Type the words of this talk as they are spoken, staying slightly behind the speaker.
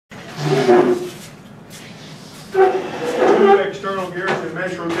Two external gears in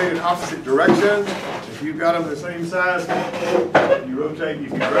mesh rotate in opposite directions. If you've got them the same size, you rotate.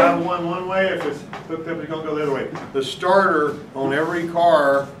 If you drive one way, if it's hooked up, it's going to go the other way. The starter on every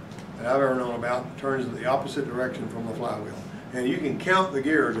car that I've ever known about turns in the opposite direction from the flywheel. And you can count the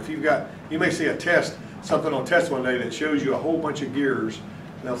gears. If you've got, you may see a test, something on test one day that shows you a whole bunch of gears.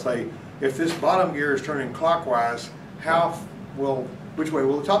 And they'll say, if this bottom gear is turning clockwise, which way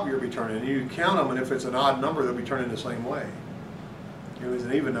will the top gear be turning? And you count them, and if it's an odd number, they'll be turning the same way. If it's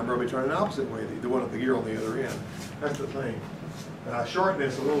an even number, it'll be turning the opposite way, the one at the gear on the other end. That's the thing. And I shorten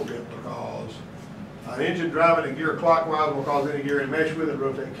this a little bit because an engine driving a gear clockwise will cause any gear in mesh with it to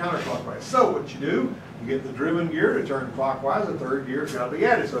rotate counterclockwise. So what you do, you get the driven gear to turn clockwise, the third gear's got to be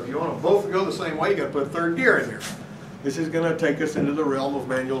added. So if you want to both go the same way, you got to put a third gear in there. This is going to take us into the realm of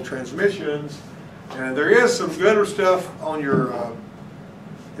manual transmissions. And there is some good stuff on your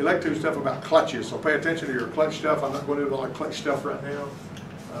elective stuff about clutches, so pay attention to your clutch stuff. I'm not going to do a lot of clutch stuff right now.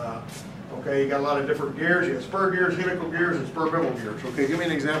 Okay, you got a lot of different gears. You have spur gears, helical gears, and spur bevel gears. Okay, give me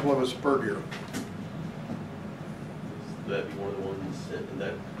an example of a spur gear. Would that be one of the ones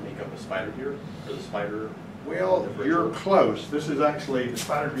that make up a spider gear, or the spider? Well, you're close. This is actually the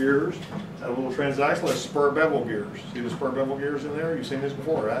spider gears. A little transaxle is spur bevel gears. See the spur bevel gears in there? You've seen this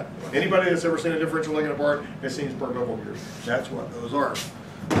before, right? Anybody that's ever seen a differential taken apart has seen spur bevel gears. That's what those are.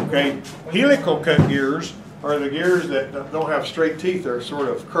 Okay, helical cut gears are the gears that don't have straight teeth. They're sort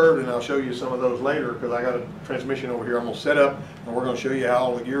of curved, and I'll show you some of those later because I got a transmission over here I'm going to set up, and we're going to show you how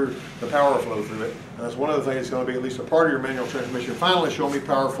all the gears, the power flow through it. And that's one of the things that's going to be at least a part of your manual transmission. Finally, show me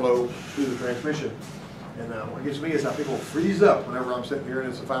power flow through the transmission. And what gets me is how people freeze up whenever I'm sitting here and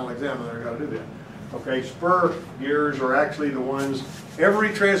it's the final exam and they've got to do that. Okay, spur gears are actually the ones,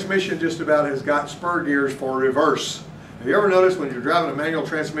 every transmission just about has got spur gears for reverse. Have you ever noticed when you're driving a manual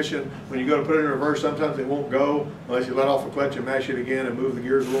transmission, when you go to put it in reverse, sometimes it won't go unless you let off the clutch and mash it again and move the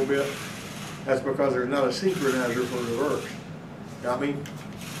gears a little bit? That's because there's not a synchronizer for reverse. Got me?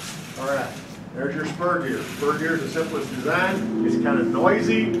 All right. There's your spur gear. Spur gear is the simplest design. It's kind of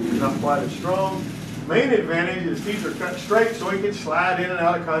noisy, not quite as strong. Main advantage is teeth are cut straight so it can slide in and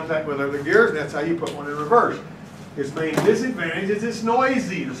out of contact with other gears, and that's how you put one in reverse. Its main disadvantage is it's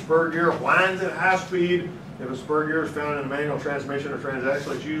noisy. The spur gear whines at high speed. If a spur gear is found in a manual transmission or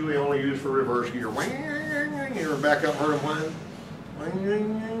transaxle, it's usually only used for reverse gear. You ever back up, heard them whine?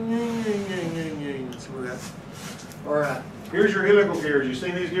 Some of that. All right. Here's your helical gears. You've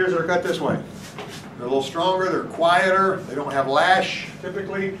seen these gears that are cut this way. They're a little stronger, they're quieter, they don't have lash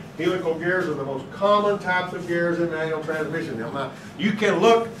typically. Helical gears are the most common types of gears in manual transmission. Now, you can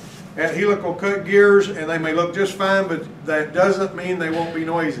look at helical cut gears and they may look just fine, but that doesn't mean they won't be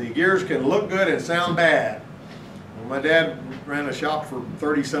noisy. Gears can look good and sound bad. My dad ran a shop for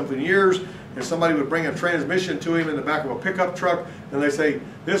 30-something years, and somebody would bring a transmission to him in the back of a pickup truck, and they say,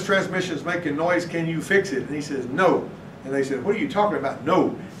 "This transmission's making noise, can you fix it?" And he says, "No." And they said, "What are you talking about?"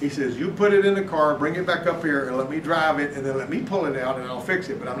 "No." He says, "You put it in the car, bring it back up here, and let me drive it, and then let me pull it out, and I'll fix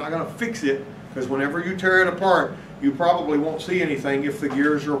it. But I'm not going to fix it, because whenever you tear it apart, you probably won't see anything if the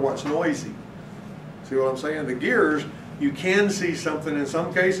gears are what's noisy." See what I'm saying? The gears, you can see something in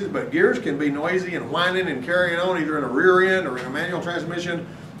some cases, but gears can be noisy and whining and carrying on either in a rear end or in a manual transmission,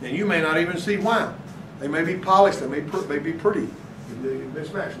 and you may not even see why. They may be polished, they may be pretty.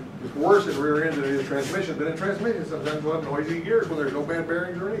 Mismatched. It's worse in rear ends than in transmission, but in transmission sometimes we'll have noisy gears when there's no bad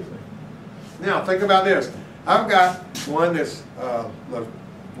bearings or anything. Now think about this. I've got one that's a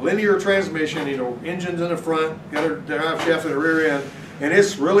linear transmission, you know, engines in the front, got a drive shaft in the rear end, and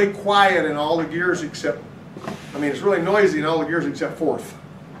it's really quiet in all the gears except, I mean, it's really noisy in all the gears except fourth.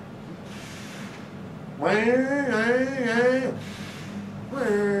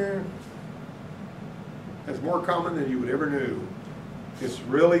 That's more common than you would ever know. It's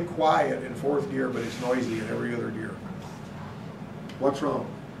really quiet in fourth gear, but it's noisy in every other gear. What's wrong?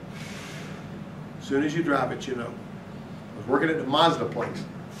 As soon as you drive it, you know. I was working at the Mazda place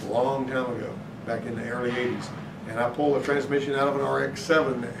a long time ago, back in the early 80s, and I pulled a transmission out of an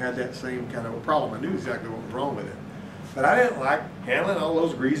RX-7 that had that same kind of a problem. I knew exactly what was wrong with it. But I didn't like handling all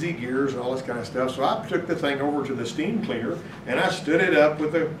those greasy gears and all this kind of stuff, so I took the thing over to the steam cleaner, and I stood it up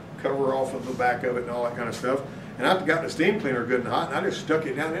with the cover off of the back of it and all that kind of stuff. And I got the steam cleaner good and hot, and I just stuck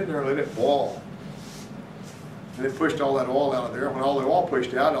it down in there and let it boil. And it pushed all that oil out of there. When all the oil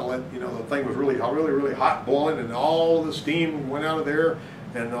pushed out, the thing was really hot boiling, and all the steam went out of there,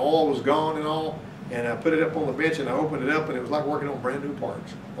 and the oil was gone and all. And I put it up on the bench, and I opened it up, and it was like working on brand new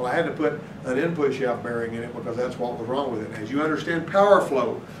parts. Well, I had to put an input shaft bearing in it because that's what was wrong with it. As you understand power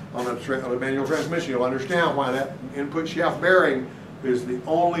flow on a manual transmission, you'll understand why that input shaft bearing is the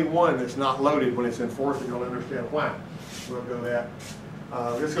only one that's not loaded when it's in fourth, and you'll understand why. We'll go to that.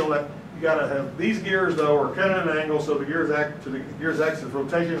 Just gonna let, you gotta have, these gears though are cut at an angle so the gears act, to the gears axis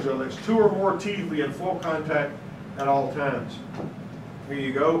rotation, so there's 2 or more teeth be in full contact at all times. Here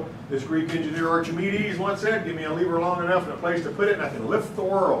you go. This Greek engineer Archimedes once said, give me a lever long enough and a place to put it and I can lift the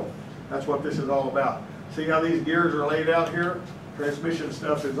world. That's what this is all about. See how these gears are laid out here? Transmission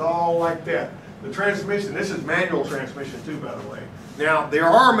stuff is all like that. The transmission, this is manual transmission too, by the way. Now, there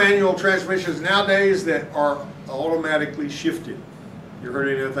are manual transmissions nowadays that are automatically shifted. You heard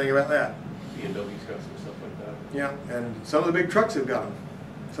anything about that? BMW's got some stuff like that. Yeah, and some of the big trucks have got them.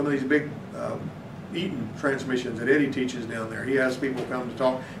 Some of these big Eaton transmissions that Eddie teaches down there. He has people come to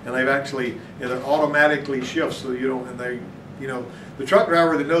talk, and they've actually, you know, they're automatically shifts, so you don't, and they, you know, the truck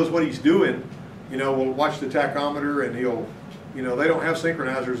driver that knows what he's doing, you know, will watch the tachometer and he'll, you know, they don't have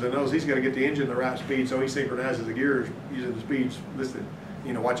synchronizers and knows he's got to get the engine the right speed, so he synchronizes the gears using the speeds listed,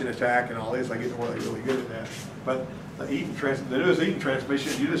 you know, watching the tach and all this. I get to where they're really good at that. But the newest Eaton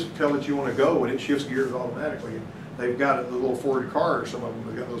transmission, you just tell it you want to go and it shifts gears automatically. They've got it, the little Ford cars, some of them,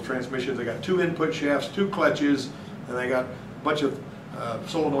 they've got those transmissions, they got 2 input shafts, 2 clutches, and they got a bunch of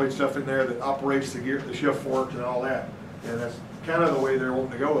solenoid stuff in there that operates the gear, the shift forks and all that. And that's kind of the way they're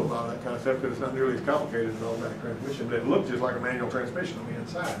wanting to go with a lot of that kind of stuff, because it's not nearly as complicated as an automatic transmission, but it looks just like a manual transmission on the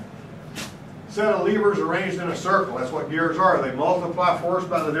inside. Set of levers arranged in a circle, that's what gears are. They multiply force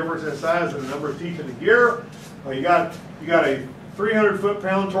by the difference in size and the number of teeth in the gear. Well, you got a 300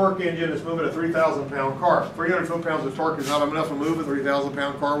 foot-pound torque engine that's moving a 3,000 pound car. 300 foot-pounds of torque is not enough to move a 3,000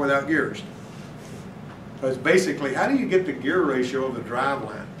 pound car without gears. So it's basically, how do you get the gear ratio of the drive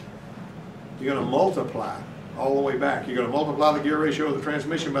line? You're going to multiply all the way back. You're going to multiply the gear ratio of the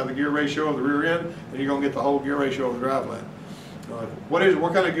transmission by the gear ratio of the rear end, and you're going to get the whole gear ratio of the drive line.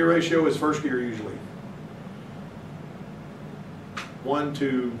 What kind of gear ratio is first gear usually? 1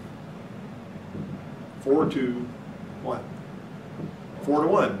 to 4 to what? 4 to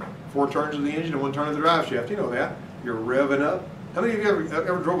 1. 4 turns of the engine and 1 turn of the drive shaft. You know that. You're revving up. How many of you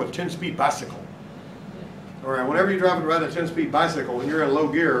ever drove a 10-speed bicycle? All right, whenever you're driving around a 10-speed bicycle and you're in low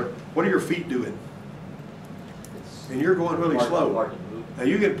gear, what are your feet doing? And you're going really slow. Now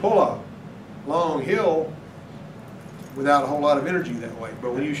you can pull a long hill without a whole lot of energy that way.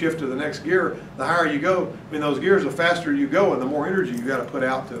 But when you shift to the next gear, the higher you go, I mean, those gears, the faster you go and the more energy you got to put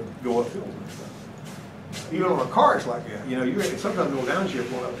out to go uphill and stuff. Even on a car, it's like that. You know, you sometimes go downshift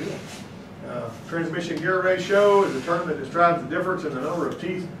going uphill. Transmission gear ratio is a term that describes the difference in the number of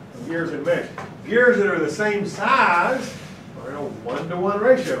teeth of gears in mesh. Gears that are the same size are in a 1-to-1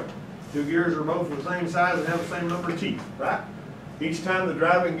 ratio. 2 gears are both the same size and have the same number of teeth, right? Each time the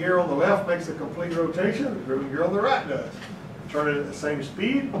driving gear on the left makes a complete rotation, the driving gear on the right does. Turn it at the same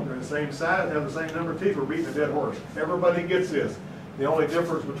speed, they're the same size, and have the same number of teeth. We're beating a dead horse. Everybody gets this. The only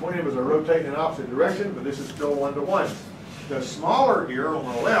difference between them is they're rotating in opposite direction, but this is still 1-to-1. The smaller gear on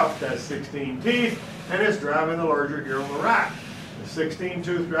the left has 16 teeth, and it's driving the larger gear on the right. The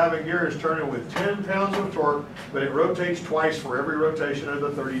 16-tooth driving gear is turning with 10 pounds of torque, but it rotates twice for every rotation of the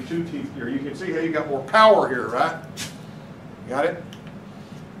 32-teeth gear. You can see how you got more power here, right? Got it?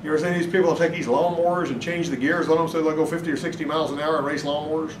 You ever seen these people that take these lawnmowers and change the gears on them so they'll go 50 or 60 miles an hour and race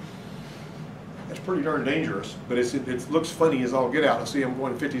lawnmowers? That's pretty darn dangerous, but it looks funny as all get out. I see them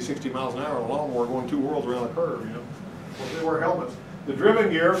going 50, 60 miles an hour on a lawnmower going 2 worlds around the curve, you know. Well, they wear helmets. The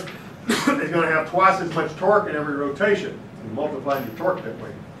driven gear is going to have twice as much torque in every rotation. You multiply your torque that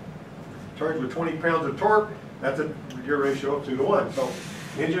way. Turns with 20 pounds of torque, that's a gear ratio of 2-to-1. So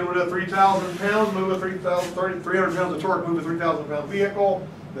engine with a 3,000 pounds, move a 300 pounds of torque, move a 3,000 pound vehicle.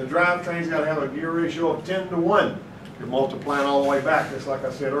 The drivetrain's got to have a gear ratio of 10-to-1. You're multiplying all the way back, just like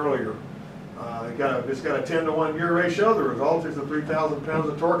I said earlier. It's got a 10-to-1 gear ratio. The result is the 3,000 pounds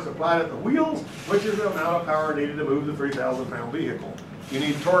of torque supplied at the wheels, which is the amount of power needed to move the 3,000 pound vehicle. You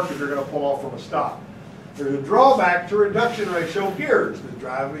need torque if you're going to pull off from a stop. There's a drawback to reduction ratio gears. The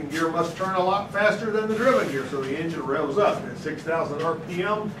driving gear must turn a lot faster than the driven gear, so the engine revs up at 6,000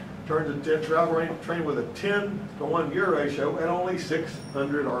 RPM, turns a train with a 10-to-1 gear ratio at only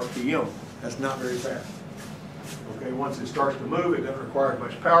 600 RPM. That's not very fast. Okay, once it starts to move, it doesn't require as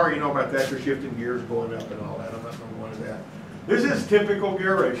much power. You know about that, you're shifting gears going up and all that. I'm not going to go into that. This is typical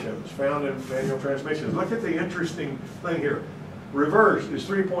gear ratios found in manual transmissions. Look at the interesting thing here. Reverse is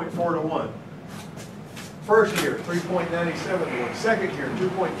 3.4-to-1. First gear, 3.97-to-1. Second gear,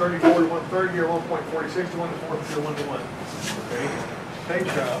 2.34-to-1. Third gear, 1.46-to-1. Fourth gear, 1-to-1. Okay. Take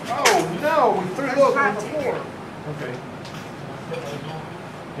oh no, we threw those on the floor. Okay.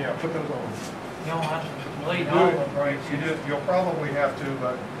 Yeah, put those on. You don't have to bleed all the brakes. You'll probably have to,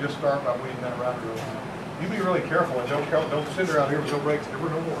 but just start by bleeding that right real high. You be really careful and don't sit around here with no brakes ever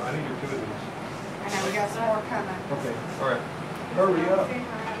no more. I need your 2 of these. I know, we got some more coming. Okay, all right. Hurry up.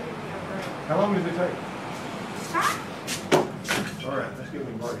 How long does it take? All right, let's give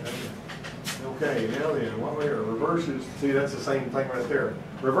me Mark. Okay, now then, what we are reverses. See, that's the same thing right there.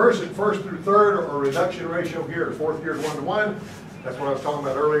 Reverse it first through third or reduction ratio gear. Fourth gear is 1 to 1. That's what I was talking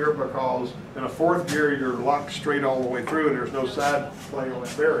about earlier, because in a fourth gear you're locked straight all the way through and there's no side play on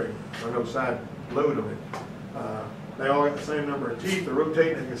that bearing or no side load on it. They all got the same number of teeth. They're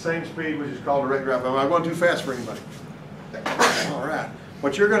rotating at the same speed, which is called direct drive. Am I going too fast for anybody? All right.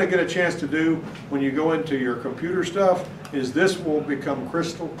 What you're going to get a chance to do when you go into your computer stuff is this will become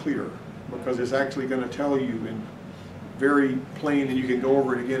crystal clear, because it's actually going to tell you in very plain, and you can go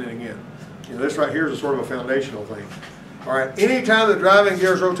over it again and again. You know, this right here is a sort of a foundational thing. All right, anytime the driving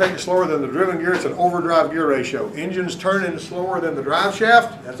gear is rotating slower than the driven gear, it's an overdrive gear ratio. Engine's turning slower than the drive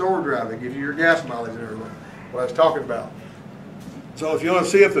shaft, that's overdrive. It gives you your gas mileage and everything, what I was talking about. So if you want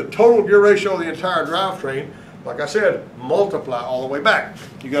to see if the total gear ratio of the entire drivetrain, like I said, multiply all the way back.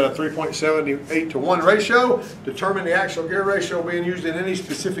 You got a 3.78 to 1 ratio. Determine the actual gear ratio being used in any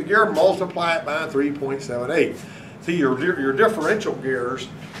specific gear, multiply it by 3.78. See, your differential gears,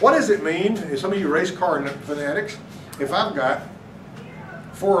 what does it mean? Some of you race car fanatics, if I've got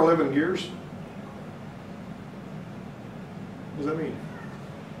 411 gears, what does that mean?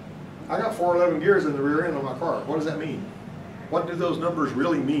 I got 411 gears in the rear end of my car. What does that mean? What do those numbers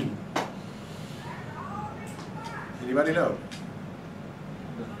really mean? Anybody know?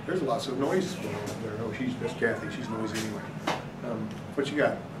 There's lots of noise going on there. No, that's Kathy. She's noisy anyway. What you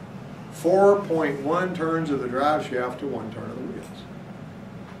got? 4.1 turns of the drive shaft to 1 turn of the wheels,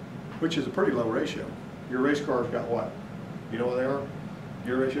 which is a pretty low ratio. Your race car's got what? You know what they are?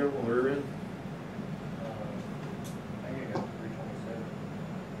 Gear ratio on the rear end? I think I got 327.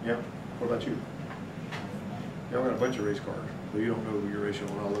 Yeah. What about you? Y'all got a bunch of race cars, so you don't know your ratio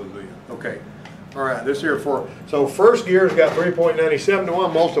on all those, do you? Okay. All right, this here so first gear's got 3.97 to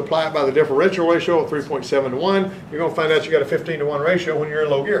 1, multiply it by the differential ratio of 3.7 to 1. You're going to find out you got a 15 to 1 ratio when you're in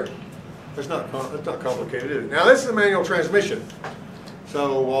low gear. That's not complicated, is it? Now this is a manual transmission.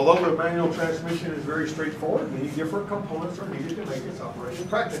 So although the manual transmission is very straightforward, many different components are needed to make its operation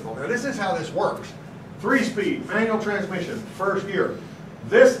practical. Now this is how this works. 3-speed manual transmission, first gear.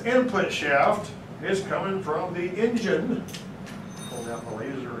 This input shaft is coming from the engine. Pulling out my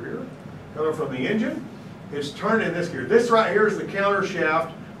laser here. Coming from the engine, it's turning this gear. This right here is the counter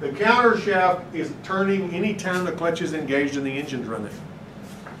shaft. The counter shaft is turning anytime the clutch is engaged and the engine's running.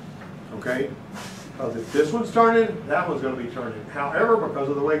 Okay? Because if this one's turning, that one's going to be turning. However, because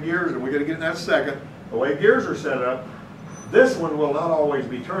of the way gears, and we're going to get in that in a second, the way gears are set up, this one will not always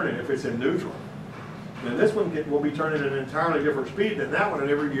be turning if it's in neutral. And this one will be turning at an entirely different speed than that one in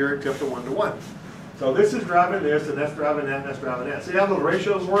every gear except the 1 to 1. So this is driving this, and that's driving that, and that's driving that. See how those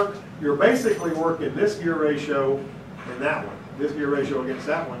ratios work? You're basically working this gear ratio and that one. This gear ratio against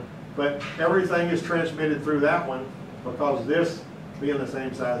that one. But everything is transmitted through that one because this being the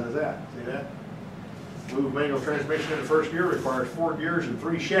same size as that. See that? Move manual transmission in the first gear requires 4 gears and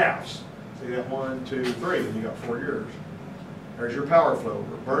 3 shafts. See that? 1, 2, 3, and you got 4 gears. There's your power flow.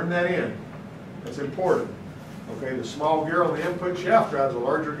 Burn that in. That's important. Okay, the small gear on the input shaft drives a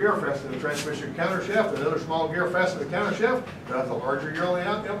larger gear faster than the transmission counter shaft. Another small gear faster than the counter shaft drives a larger gear on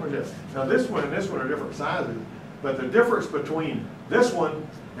the input shaft. Now this one and this one are different sizes, but the difference between this one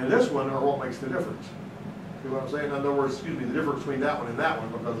and this one are what makes the difference. See what I'm saying? In other words, excuse me, the difference between that one and that one,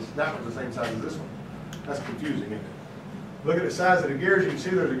 because that one's the same size as this one. That's confusing, isn't it? Look at the size of the gears. You can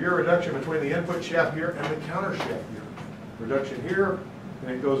see there's a gear reduction between the input shaft gear and the counter shaft gear. Reduction here,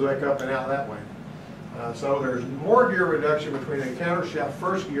 and it goes back up and out that way. So there's more gear reduction between the counter shaft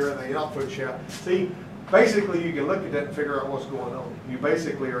first gear and the output shaft. See, basically you can look at that and figure out what's going on. You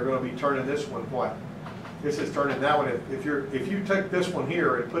basically are going to be turning this one what? This is turning that one. If you take this one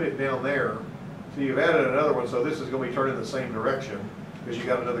here and put it down there, so you've added another one, so this is going to be turning the same direction because you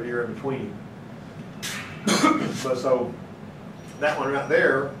got another gear in between. So that one right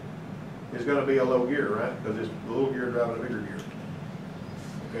there is going to be a low gear, right? Because it's the little gear driving a bigger gear.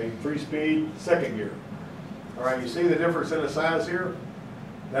 Okay, 3-speed, second gear. All right, you see the difference in the size here?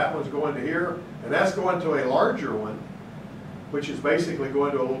 That one's going to here, and that's going to a larger one, which is basically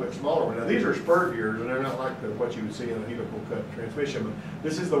going to a little bit smaller one. Now these are spur gears, and they're not like what you would see in a helical cut transmission, but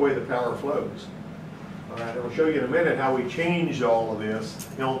this is the way the power flows. All right, and we'll show you in a minute how we changed all of this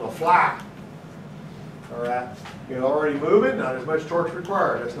on the fly. All right, it's already moving, not as much torque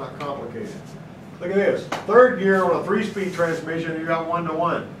required. That's not complicated. Look at this. Third gear on a 3-speed transmission, you got 1 to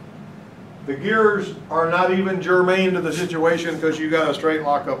 1. The gears are not even germane to the situation because you got a straight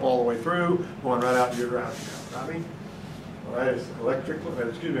lockup all the way through, going right out to your drive shaft. I mean, all right, it's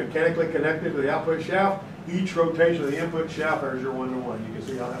mechanically connected to the output shaft. Each rotation of the input shaft, there's your one-to-one. You can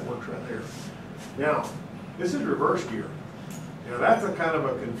see how that works right there. Now, this is reverse gear. Now that's a kind of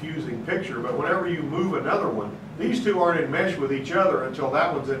a confusing picture, but whenever you move another one, these two aren't in mesh with each other until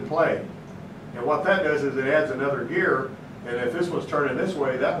that one's in play. And what that does is it adds another gear, and if this one's turning this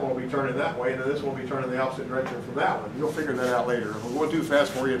way, that one will be turning that way, and then this one will be turning the opposite direction from that one. You'll figure that out later. If we're going too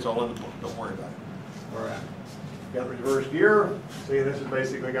fast for you, it's all in the book. Don't worry about it. All right. Got reverse gear. See, this is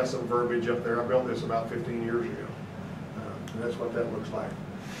basically got some verbiage up there. I built this about 15 years ago. And that's what that looks like.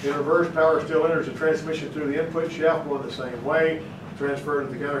 In reverse, power still enters the transmission through the input shaft going the same way, transferred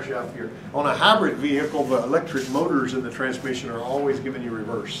to the counter shaft gear. On a hybrid vehicle, the electric motors in the transmission are always giving you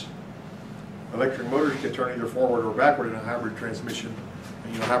reverse. Electric motors can turn either forward or backward in a hybrid transmission,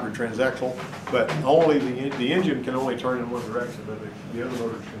 hybrid transaxle, but only the engine can only turn in one direction, but the other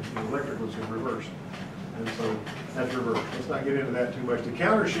motors can, the electric ones can reverse. And so that's reverse. Let's not get into that too much. The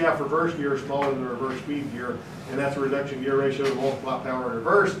counter shaft reverse gear is smaller than the reverse speed gear, and that's a reduction gear ratio to multiply power in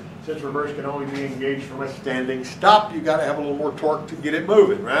reverse. Since reverse can only be engaged from a standing stop, you got to have a little more torque to get it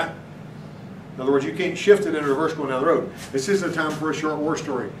moving, right? In other words, you can't shift it in reverse going down the road. This is a time for a short war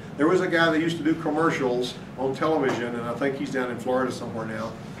story. There was a guy that used to do commercials on television, and I think he's down in Florida somewhere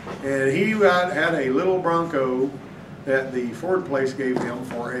now. And he had a little Bronco that the Ford place gave him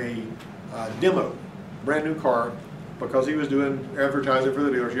for a demo, brand new car, because he was doing advertising for the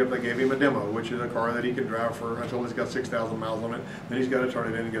dealership. They gave him a demo, which is a car that he can drive for until it's got 6,000 miles on it. Then he's got to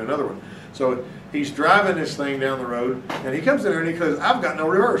turn it in and get another one. So he's driving this thing down the road, and he comes in there and he goes, "I've got no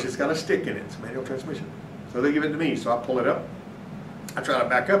reverse. It's got a stick in it. It's a manual transmission." So they give it to me. So I pull it up. I try to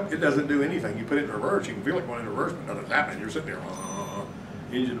back up. It doesn't do anything. You put it in reverse. You can feel it going in reverse, but nothing's happening. You're sitting there.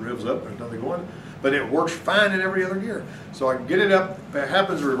 Engine revs up. There's nothing going. But it works fine in every other gear. So I get it up, it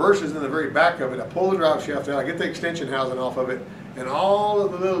happens, reverses in the very back of it, I pull the drive shaft out, I get the extension housing off of it, and all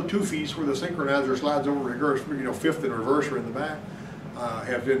of the little two-fees where the synchronizer slides over reverse, fifth and reverse are in the back,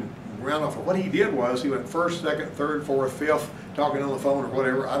 have been ground off. What he did was, he went first, second, third, fourth, fifth, talking on the phone or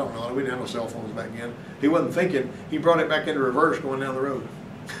whatever, I don't know, we didn't have no cell phones back then. He wasn't thinking, he brought it back into reverse going down the road.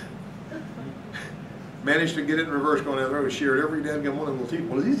 Managed to get it in reverse going down the road, shared every damn one of them little teeth.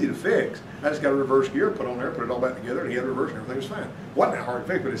 Well, it's easy to fix. I just got a reverse gear put on there, put it all back together, and he had a reverse and everything was fine. Wasn't that hard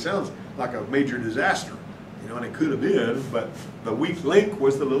to fix, but it sounds like a major disaster, and it could have been, but the weak link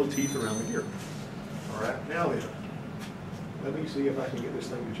was the little teeth around the gear. All right, now then, let me see if I can get this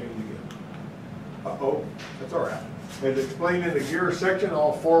thing to change again. Uh-oh, that's all right. As explained in the gear section,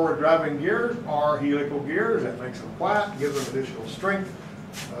 all forward driving gears are helical gears. That makes them quiet, gives them additional strength.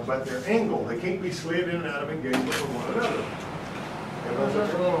 But they're angled. They can't be slid in and out of engagement with one another. Was there a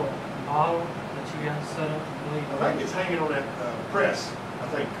little bottle that you guys set up? I think it's hanging on that press, I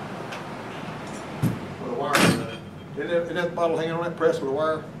think, with a wire in it. Isn't that bottle hanging on that press with a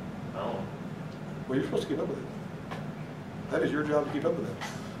wire? Oh. Well, you're supposed to keep up with it. That is your job to keep up with it.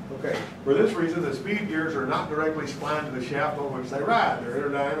 Okay. For this reason, the speed gears are not directly splined to the shaft on which they ride. Their inner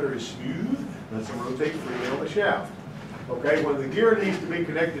diameter is smooth, lets them rotate freely on the shaft. Okay, when the gear needs to be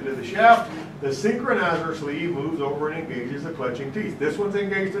connected to the shaft, the synchronizer sleeve moves over and engages the clutching teeth. This one's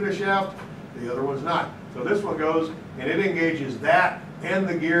engaged to the shaft, the other one's not. So this one goes and it engages that and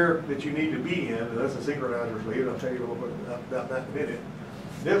the gear that you need to be in, and that's the synchronizer sleeve, and I'll tell you a little bit about that in a minute.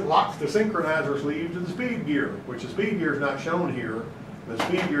 This locks the synchronizer sleeve to the speed gear, which the speed gear is not shown here. The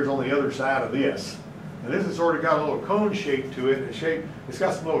speed gear is on the other side of this. And this has sort of got a little cone shape to it, and it's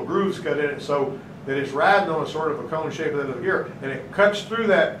got some little grooves cut in it, so that it's riding on a sort of a cone shape of the gear, and it cuts through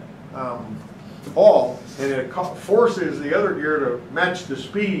that ball, and it forces the other gear to match the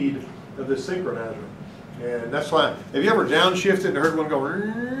speed of the synchronizer. And that's why, have you ever downshifted and heard one go,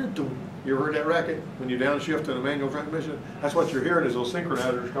 you ever heard that racket? When you downshift in a manual transmission? That's what you're hearing is those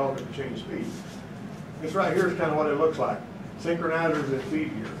synchronizers causing it to change speed. This right here is kind of what it looks like. Synchronizers and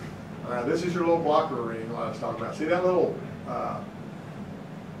speed gears. All right, this is your little blocker ring I was talking about. See that little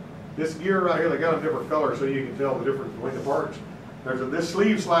this gear right here, they got a different color so you can tell the difference between the parts. This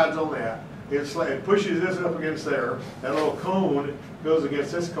sleeve slides on that. It pushes this up against there. That little cone goes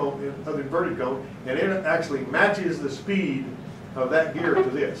against this cone, the inverted cone, and it actually matches the speed of that gear to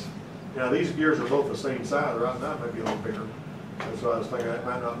this. Now these gears are both the same size. Right now it might be a little bigger. That's why I was thinking that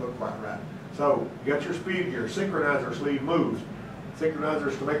might not look quite right. So you got your speed gear. Synchronizer sleeve moves.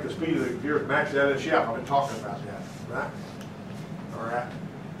 Synchronizers to make the speed of the gears match that of the shaft. I've been talking about that, right? All right.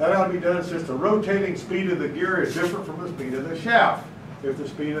 That ought to be done since the rotating speed of the gear is different from the speed of the shaft. If the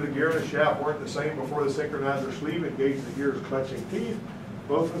speed of the gear and the shaft weren't the same before the synchronizer sleeve engaged the gear's clutching teeth,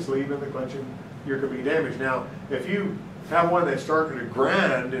 both the sleeve and the clutching gear could be damaged. Now, if you have one that's starting to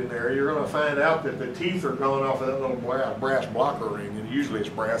grind in there, you're going to find out that the teeth are going off of that little brass blocker ring, and usually it's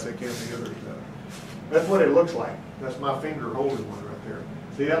brass, it can't be other stuff. That's what it looks like. That's my finger holding one right there.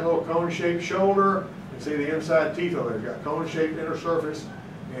 See that little cone-shaped shoulder? And see the inside teeth over there. It's got cone-shaped inner surface,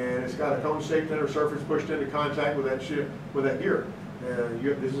 and it's got a cone-shaped inner surface pushed into contact with that gear. And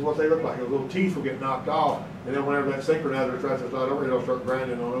this is what they look like. Those little teeth will get knocked off, and then whenever that synchronizer tries to start over, it'll start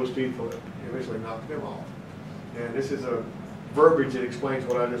grinding on those teeth till it eventually knocks them off. And this is a verbiage that explains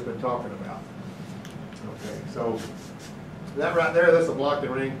what I've just been talking about. Okay, so that right there, that's a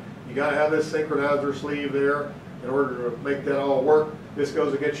blocking ring. You got to have this synchronizer sleeve there in order to make that all work. This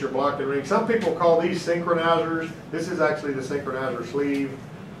goes against your blocking ring. Some people call these synchronizers. This is actually the synchronizer sleeve.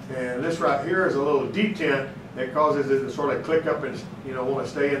 And this right here is a little detent that causes it to sort of click up and want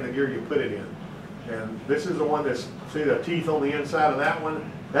to stay in the gear you put it in. And this is the one that's, see the teeth on the inside of that one?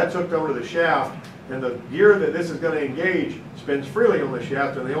 That's hooked over to the shaft. And the gear that this is going to engage spins freely on the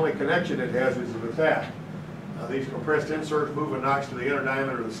shaft, and the only connection it has is the tap. These compressed inserts move a notch to the inner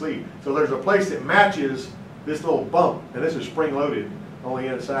diameter of the sleeve. So there's a place that matches this little bump, and this is spring-loaded on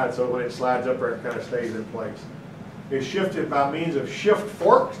the inside, so when it slides up there, it kind of stays in place. It's shifted by means of shift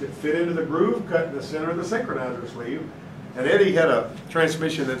forks that fit into the groove cut in the center of the synchronizer sleeve. And Eddie had a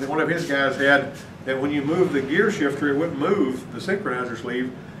transmission that one of his guys had, that when you move the gear shifter, it wouldn't move the synchronizer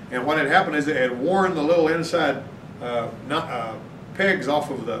sleeve. And what had happened is it had worn the little inside pegs off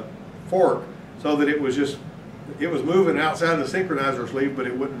of the fork so that it was moving outside of the synchronizer sleeve, but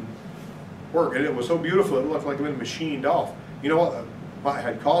it wouldn't work. And it was so beautiful, it looked like it had been machined off. You know what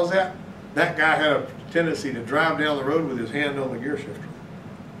had caused that? That guy had a tendency to drive down the road with his hand on the gear shifter.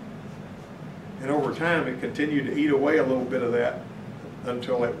 And over time, it continued to eat away a little bit of that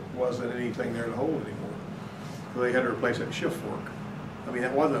until it wasn't anything there to hold anymore. So they had to replace that shift fork. I mean,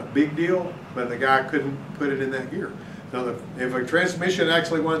 that wasn't a big deal, but the guy couldn't put it in that gear. Now, if a transmission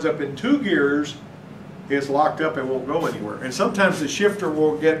actually winds up in 2 gears, it's locked up and won't go anywhere. And sometimes the shifter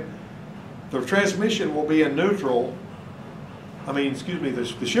will the transmission will be in neutral. I mean, excuse me,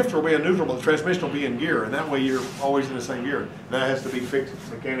 the shifter will be in neutral, but the transmission will be in gear, and that way you're always in the same gear. And that has to be fixed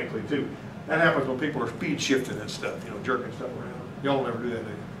mechanically too. That happens when people are speed shifting and stuff, jerking stuff around. Y'all never do that, do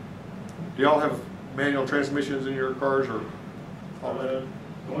you? Do y'all have manual transmissions in your cars, or? The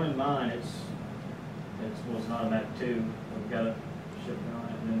one in mine, well, it's not a Mac 2. We've got a shifter on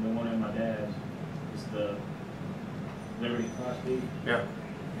it, and then the one in my dad's is the Liberty 5-speed. Yeah.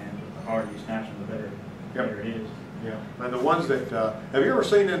 And the harder you snatch them, the better it is. Yeah. And the ones that have you ever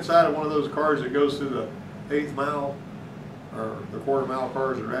seen inside of one of those cars that goes through the 1/8 mile or the 1/4 mile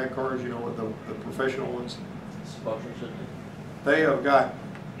cars, the drag cars? You know, what the professional ones. They have got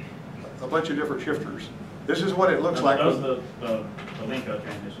a bunch of different shifters. This is what it looks like. Those are the Linko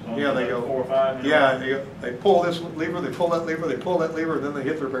transmissions. Yeah, they go 4 or 5. Yeah, they pull this lever, they pull that lever, they pull that lever, and then they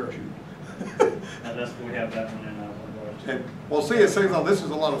hit their parachute. We have that one in one of ours. And well, see, it seems like this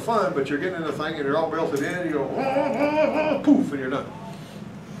is a lot of fun, but you're getting in the thing and you're all belted in. You go poof, and you're done.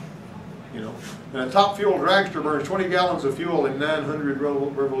 You know, and a top fuel dragster burns 20 gallons of fuel in 900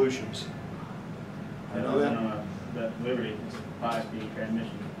 revolutions. You know that? That Liberty is a 5-speed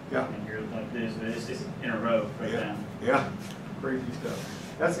transmission. Yeah. And you're like this, it's just in a row right down. Yeah, crazy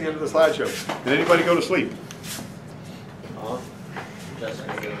stuff. That's the end of the slideshow. Did anybody go to sleep?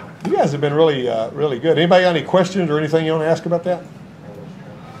 You guys have been really, really good. Anybody got any questions or anything you want to ask about that?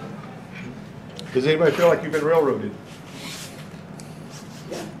 Does anybody feel like you've been railroaded?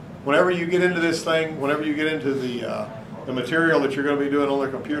 Whenever you get into this thing, whenever you get into the material that you're going to be doing on the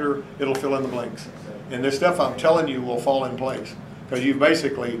computer, it'll fill in the blanks. And this stuff I'm telling you will fall in place. Because you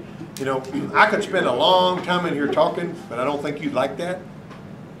basically, I could spend a long time in here talking, but I don't think you'd like that.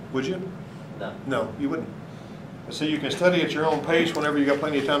 Would you? No. No, you wouldn't. So you can study at your own pace whenever you got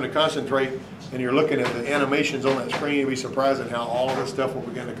plenty of time to concentrate, and you're looking at the animations on that screen. You'll be surprised at how all of this stuff will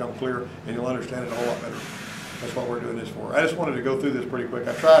begin to come clear, and you'll understand it a whole lot better. That's what we're doing this for. I just wanted to go through this pretty quick.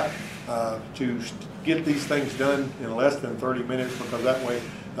 I try to get these things done in less than 30 minutes because that way,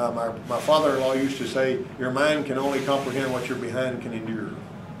 my father-in-law used to say, your mind can only comprehend what your behind can endure.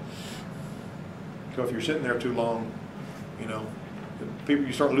 So if you're sitting there too long,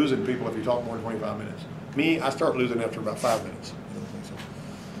 you start losing people if you talk more than 25 minutes. Me, I start losing after about 5 minutes.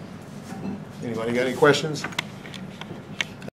 Anybody got any questions?